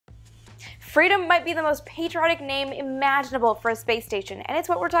Freedom might be the most patriotic name imaginable for a space station, and it's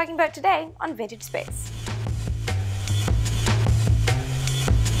what we're talking about today on Vintage Space.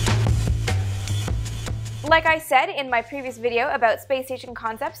 Like I said in my previous video about space station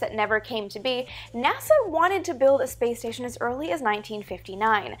concepts that never came to be, NASA wanted to build a space station as early as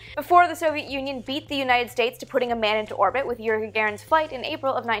 1959. Before the Soviet Union beat the United States to putting a man into orbit with Yuri Gagarin's flight in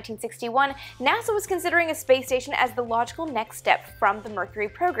April of 1961, NASA was considering a space station as the logical next step from the Mercury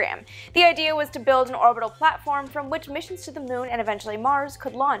program. The idea was to build an orbital platform from which missions to the Moon and eventually Mars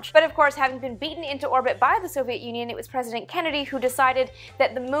could launch. But of course, having been beaten into orbit by the Soviet Union, it was President Kennedy who decided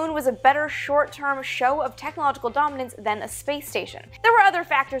that the Moon was a better short-term show of technological dominance than a space station. There were other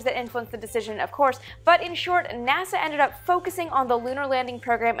factors that influenced the decision, of course, but in short, NASA ended up focusing on the lunar landing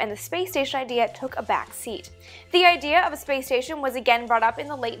program and the space station idea took a back seat. The idea of a space station was again brought up in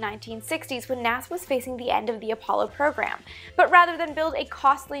the late 1960s when NASA was facing the end of the Apollo program. But rather than build a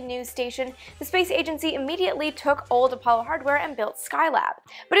costly new station, the space agency immediately took old Apollo hardware and built Skylab.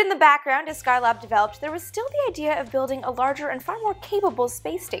 But in the background, as Skylab developed, there was still the idea of building a larger and far more capable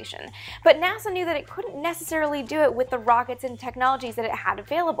space station. But NASA knew that it couldn't necessarily do it with the rockets and technologies that it had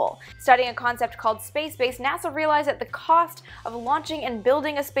available. Studying a concept called space base, NASA realized that the cost of launching and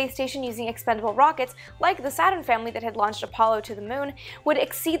building a space station using expendable rockets, like the Saturn family that had launched Apollo to the Moon, would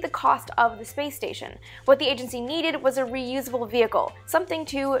exceed the cost of the space station. What the agency needed was a reusable vehicle, something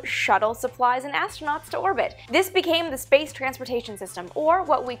to shuttle supplies and astronauts to orbit. This became the Space Transportation System, or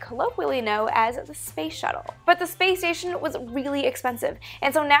what we colloquially know as the Space Shuttle. But the space station was really expensive,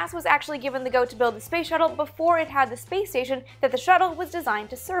 and so NASA was actually given the go to build the Space Shuttle before it had the space station that the shuttle was designed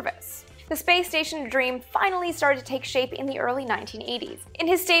to service. The space station dream finally started to take shape in the early 1980s. In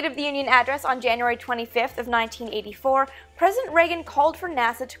his State of the Union address on January 25th of 1984, President Reagan called for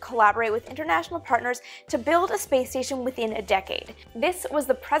NASA to collaborate with international partners to build a space station within a decade. This was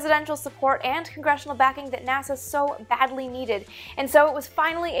the presidential support and congressional backing that NASA so badly needed, and so it was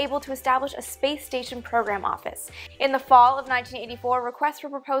finally able to establish a space station program office. In the fall of 1984, requests for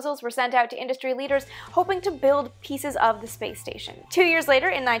proposals were sent out to industry leaders hoping to build pieces of the space station. 2 years later,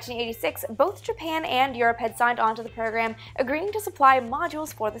 in 1986, both Japan and Europe had signed on to the program, agreeing to supply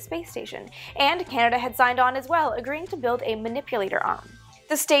modules for the space station, and Canada had signed on as well, agreeing to build a manipulator arm.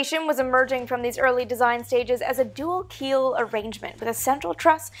 The station was emerging from these early design stages as a dual keel arrangement with a central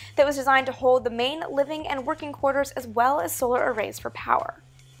truss that was designed to hold the main living and working quarters as well as solar arrays for power.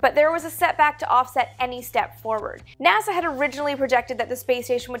 But there was a setback to offset any step forward. NASA had originally projected that the space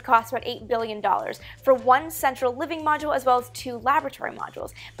station would cost about $8 billion for one central living module as well as 2 laboratory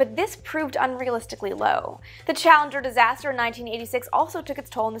modules, but this proved unrealistically low. The Challenger disaster in 1986 also took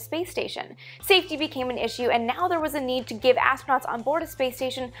its toll on the space station. Safety became an issue, and now there was a need to give astronauts on board a space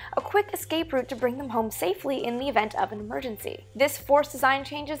station a quick escape route to bring them home safely in the event of an emergency. This forced design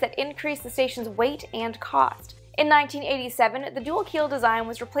changes that increased the station's weight and cost. In 1987, the dual keel design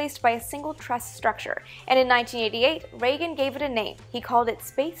was replaced by a single truss structure, and in 1988, Reagan gave it a name. He called it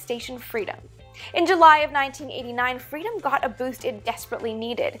Space Station Freedom. In July of 1989, Freedom got a boost it desperately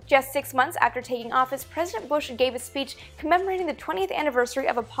needed. Just 6 months after taking office, President Bush gave a speech commemorating the 20th anniversary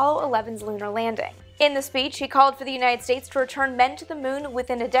of Apollo 11's lunar landing. In the speech, he called for the United States to return men to the Moon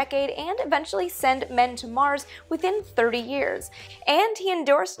within a decade and eventually send men to Mars within 30 years. And he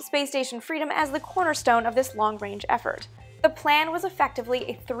endorsed Space Station Freedom as the cornerstone of this long-range effort. The plan was effectively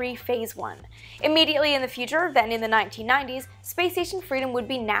a 3-phase one. Immediately in the future, then in the 1990s, Space Station Freedom would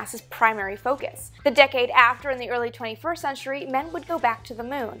be NASA's primary focus. The decade after, in the early 21st century, men would go back to the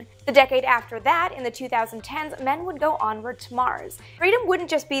Moon. The decade after that, in the 2010s, men would go onward to Mars. Freedom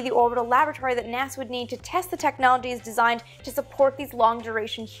wouldn't just be the orbital laboratory that NASA would need to test the technologies designed to support these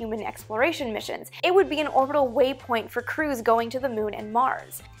long-duration human exploration missions. It would be an orbital waypoint for crews going to the Moon and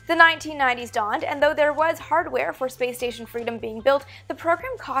Mars. The 1990s dawned, and though there was hardware for Space Station Freedom being built, the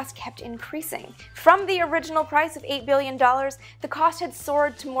program cost kept increasing. From the original price of $8 billion, the cost had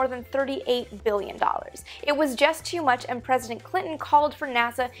soared to more than $38 billion. It was just too much, and President Clinton called for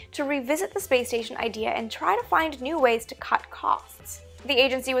NASA to revisit the space station idea and try to find new ways to cut costs. The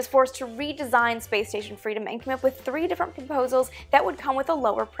agency was forced to redesign Space Station Freedom and came up with 3 different proposals that would come with a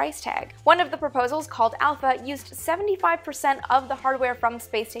lower price tag. One of the proposals, called Alpha, used 75% of the hardware from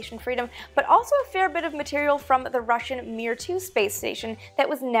Space Station Freedom, but also a fair bit of material from the Russian Mir 2 space station that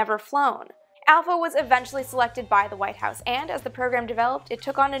was never flown. Alpha was eventually selected by the White House, and as the program developed, it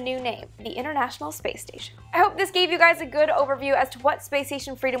took on a new name, the International Space Station. I hope this gave you guys a good overview as to what space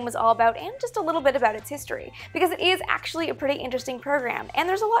station freedom was all about and just a little bit about its history, because it is actually a pretty interesting program, and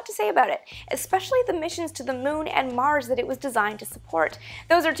there's a lot to say about it, especially the missions to the Moon and Mars that it was designed to support.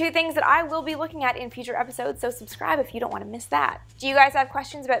 Those are two things that I will be looking at in future episodes, so subscribe if you don't want to miss that. Do you guys have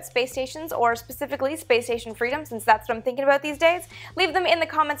questions about space stations, or specifically space station freedom, since that's what I'm thinking about these days? Leave them in the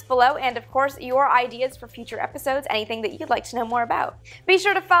comments below, and of course, your ideas for future episodes, anything that you'd like to know more about. Be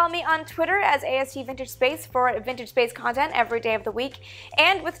sure to follow me on Twitter as AST Vintage Space for vintage space content every day of the week,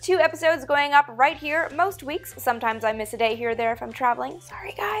 and with 2 episodes going up right here most weeks, sometimes I miss a day here or there if I'm traveling,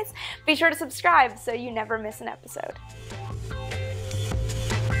 sorry guys, be sure to subscribe so you never miss an episode.